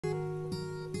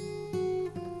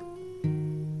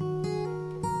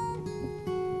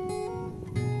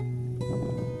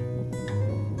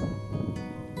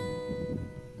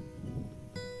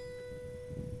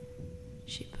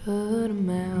'em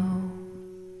out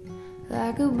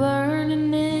like a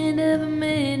burning end of a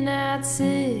midnight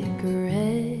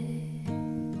cigarette.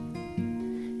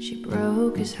 She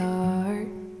broke his heart.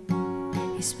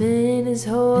 He spent his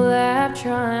whole life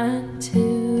trying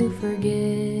to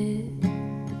forget.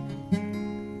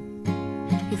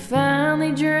 He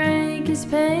finally drank his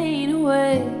pain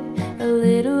away, a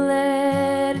little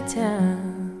at a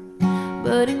time,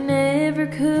 but he never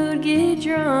could get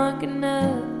drunk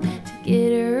enough to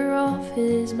get her off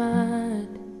his mind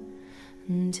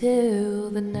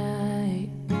until the night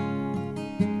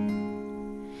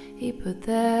he put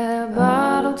that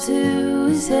bottle to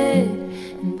his head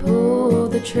and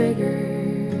pulled the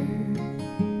trigger,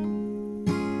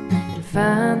 and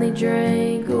finally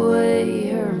drank away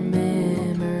her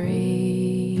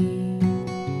memory.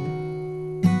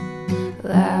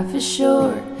 Life is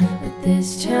short, but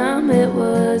this time it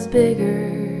was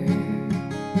bigger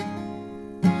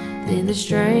than the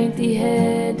strength he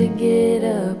had to get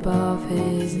up off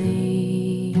his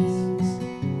knees.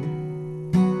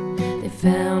 They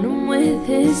found him with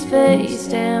his face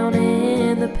down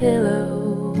in the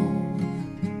pillow,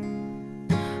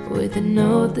 with a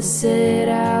note that said,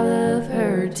 "I love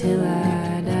her till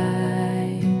I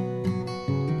die."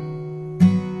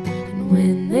 And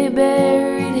when they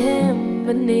buried him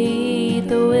beneath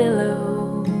the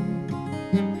willow,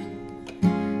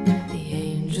 the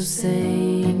angels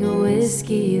sang a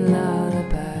whiskey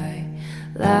lullaby.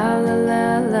 La la la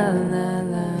la la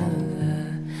la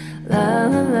la la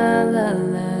la la la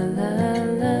la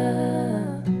la.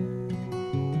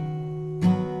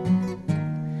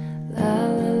 La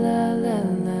la la la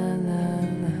la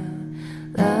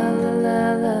la la la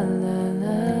la la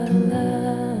la.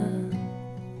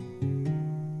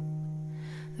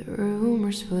 The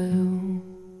rumors flew,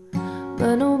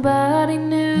 but nobody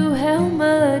knew how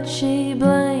much she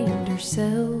blamed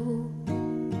herself.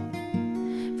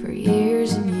 For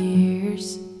years and years,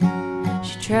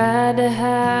 she tried to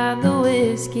hide the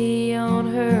whiskey on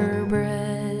her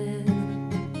breath.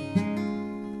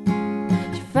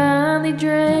 She finally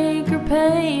drank her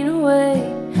pain away,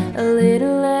 a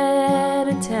little at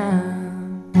a time,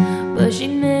 but she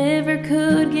never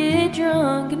could get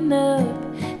drunk enough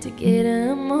to get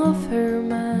him off her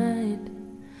mind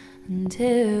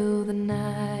until the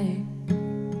night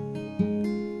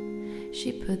she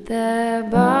put that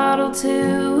bottle to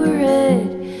her head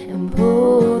and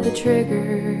pulled the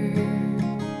trigger,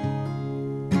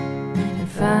 and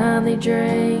finally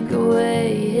drank away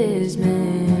his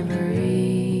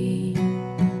memory.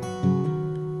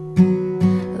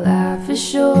 Life is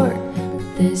short, but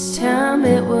this time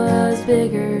it was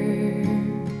bigger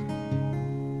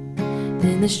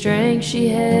than the strength she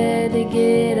had to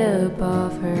get up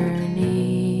off her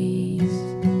knees.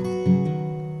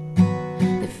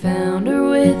 They found her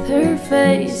with her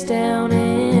face down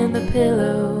in the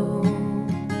pillow,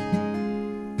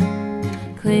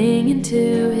 clinging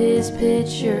to his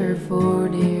picture for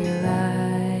dear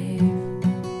life.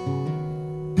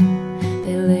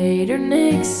 They laid her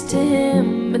next to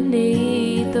him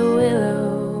beneath the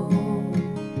willow,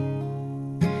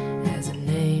 as an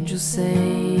angel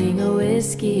sang a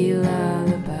whiskey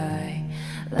lullaby.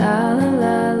 La